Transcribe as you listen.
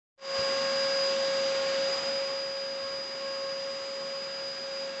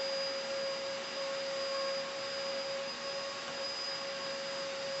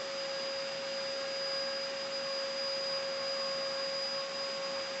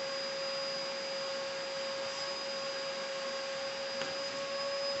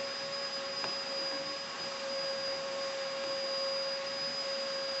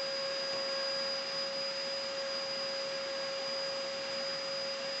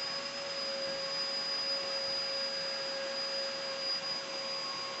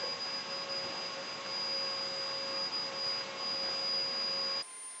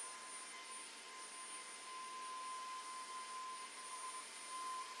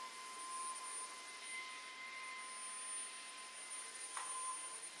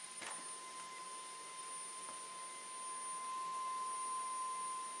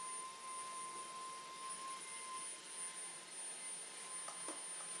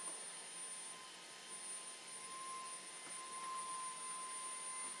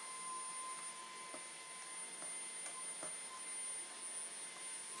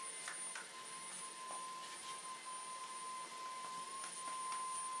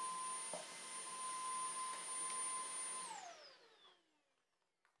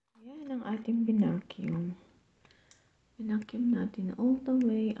natin binacuum. Binacuum natin all the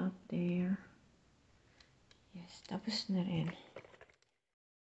way up there. Yes, tapos na rin.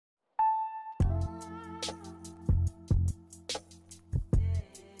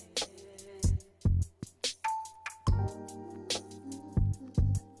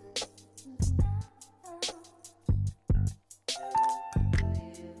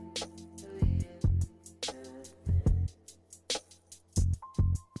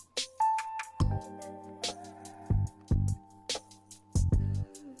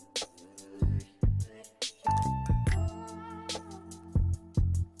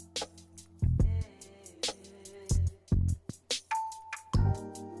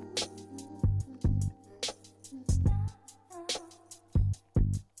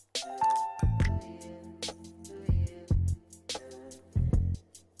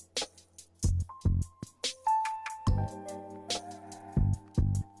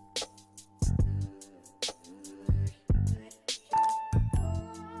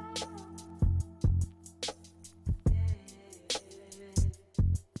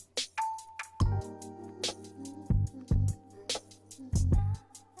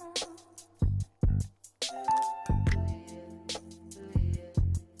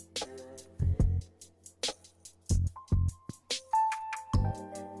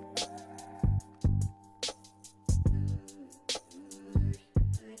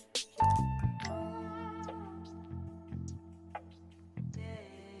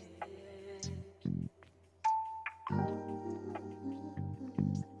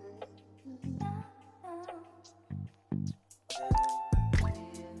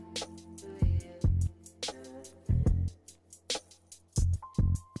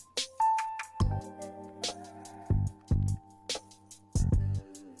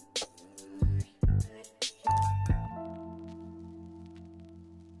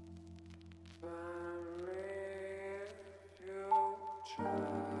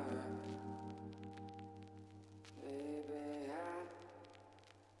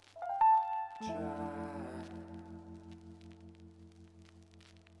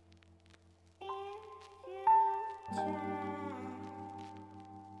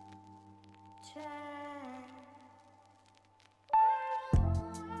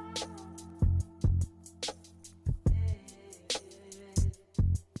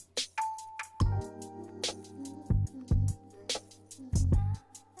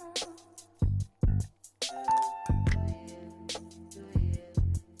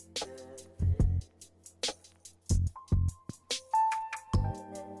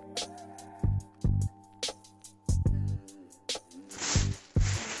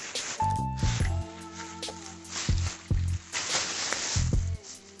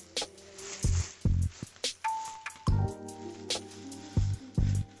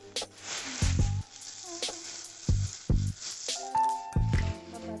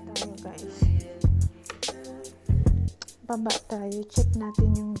 Baba tayo, check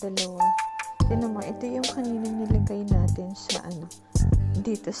natin yung dalawa. Tignan mo, ito yung kanina nilagay natin sa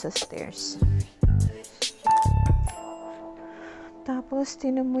dito sa stairs. Tapos,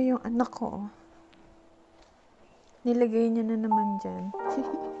 tignan mo yung anak ko. Nilagay niya na naman dyan.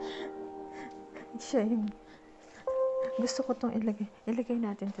 Siya yung gusto ko tong ilagay. Ilagay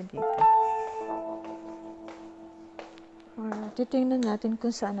natin to dito. Or, titingnan natin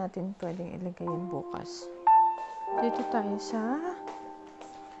kung saan natin pwedeng ilagay yan bukas. Dito tayo sa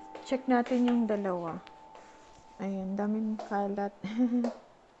check natin yung dalawa. Ayan, daming kalat.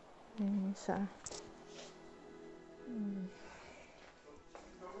 Ayan, sa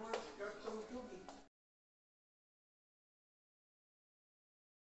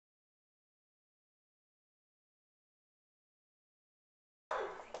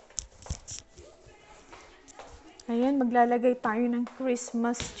Ayan, maglalagay tayo ng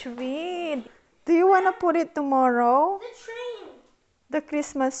Christmas tree. Do you wanna put it tomorrow? The train. The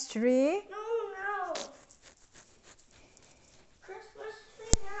Christmas tree? No. Christmas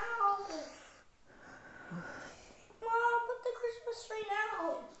tree now. Mom, put the Christmas tree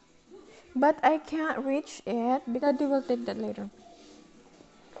now. But I can't reach it because Daddy will take that later.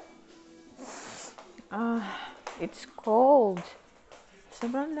 It's cold.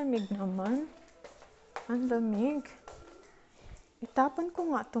 Sobrang lamig naman. Ang lamig. Itapon ko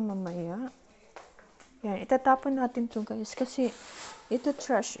nga ito mamaya. Yan, itatapon natin to guys kasi ito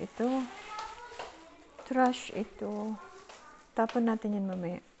trash ito. Trash ito. Tapon natin yan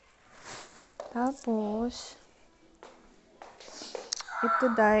mamaya. Tapos ito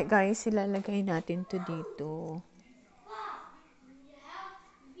guys, ilalagay natin to dito.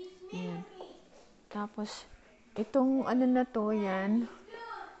 Yan. Tapos itong ano na to, yan.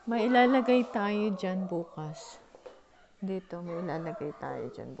 May ilalagay tayo dyan bukas. Dito, may ilalagay tayo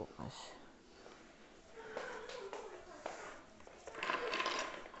dyan bukas.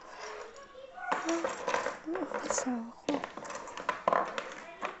 Nasa ako.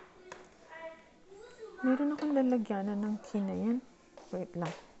 Meron akong lalagyanan ng kina yan. Wait lang.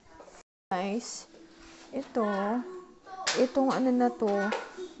 Guys, itong ano na to,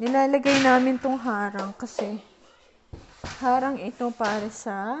 nilalagay namin tong harang kasi harang ito para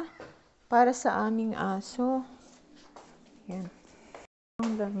sa aming aso. Yan.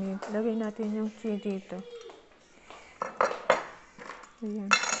 Ang lamig. Lagay natin yung key dito. Ayan.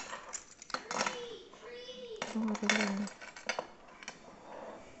 Ang lamig.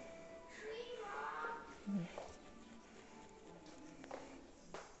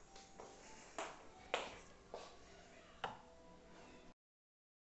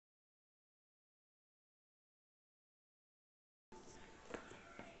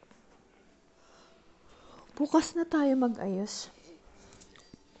 Bukas na tayo mag-ayos.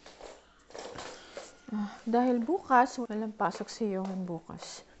 Dahil bukas, walang pasok si Johan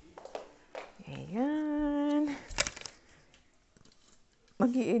bukas. Ayan.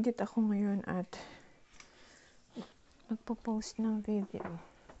 Mag-i-edit ako ngayon at magpo-post ng video.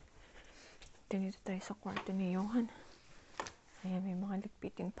 Dito tayo sa kwarto ni Johan. Ayan, may mga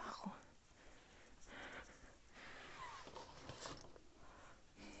ligpitin pa ako.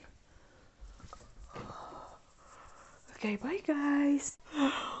 Okay, bye guys.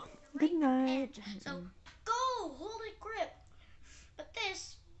 Good night. So go, hold it, grip. But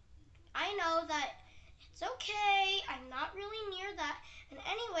this, I know that it's okay. I'm not really near that. And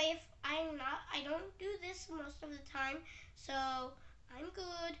anyway, if I don't do this most of the time, so I'm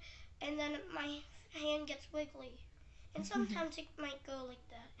good. And then my hand gets wiggly. And sometimes it might go like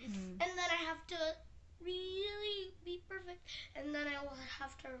that. And then I have to really be perfect. And then I will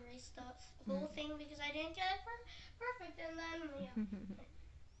have to erase the whole thing because I didn't get it perfect. And then, yeah.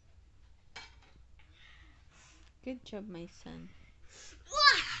 Good job, my son.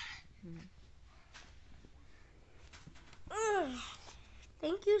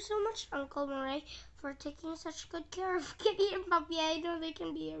 Thank you so much, Uncle Murray, for taking such good care of Kitty and Puppy. I know they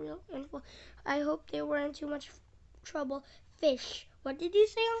can be a real handful. I hope they weren't too much trouble. Fish. What did you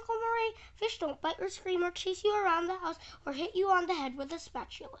say, Uncle Murray? Fish don't bite or scream or chase you around the house or hit you on the head with a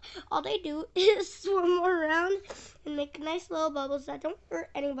spatula. All they do is swim around and make nice little bubbles that don't hurt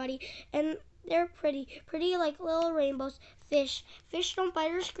anybody. And they're pretty like little rainbows. Fish. Fish don't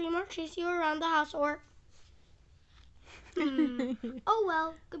bite or scream or chase you around the house or... Oh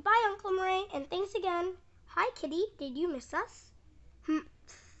well, goodbye, Uncle Murray, and thanks again. Hi, Kitty. Did you miss us?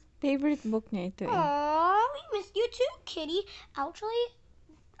 Favorite book niya ito eh. Aww, we missed you too, Kitty. Actually,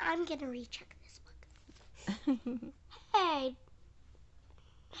 I'm gonna recheck this book. Hey,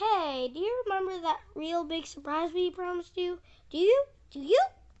 do you remember that real big surprise we promised you? Do you?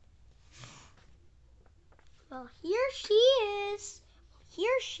 Well, here she is.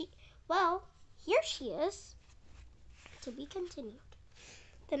 Here she is. To be continued.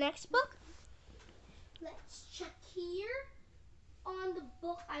 The next book. Let's check here. On the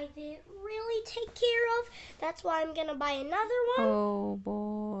book I didn't really take care of. That's why I'm gonna buy another one. Oh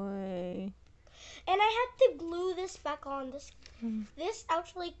boy. And I had to glue this back on. This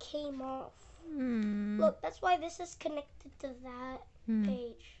actually came off. Look, that's why this is connected to that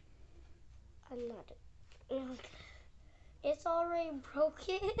page. I'm not. It's already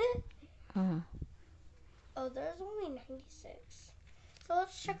broken. Oh, there's only 96. So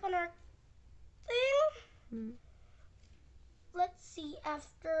let's check on our thing. Let's see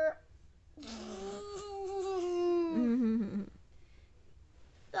after.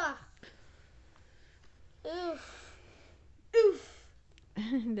 Oof.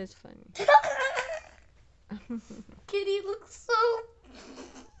 That's funny. Kitty looks so.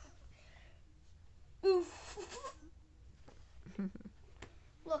 Oof.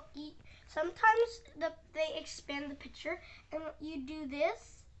 Look, sometimes they expand the picture, and you do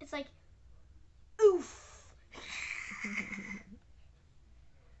this. It's like, oof.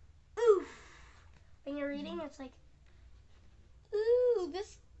 Oof. When you're reading, it's like, ooh,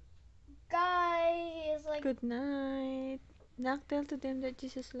 this guy is like. Good night. Knock, tell to them that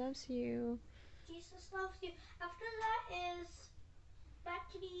Jesus loves you. Jesus loves you. After that is Fat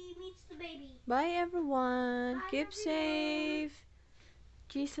Kitty meets the baby. Bye everyone. Bye, Keep everyone. safe.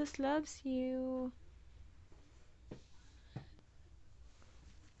 Jesus loves you.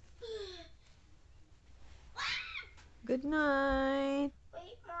 Good night.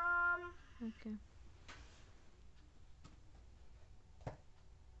 Wait, Mom. Okay.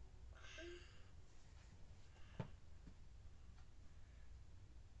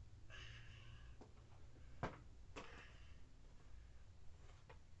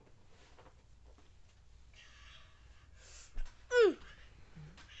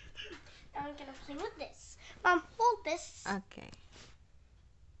 something with this. Mom, hold this. Okay.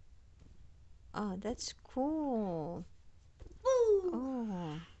 Oh, that's cool. Woo!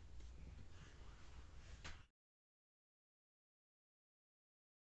 Oh.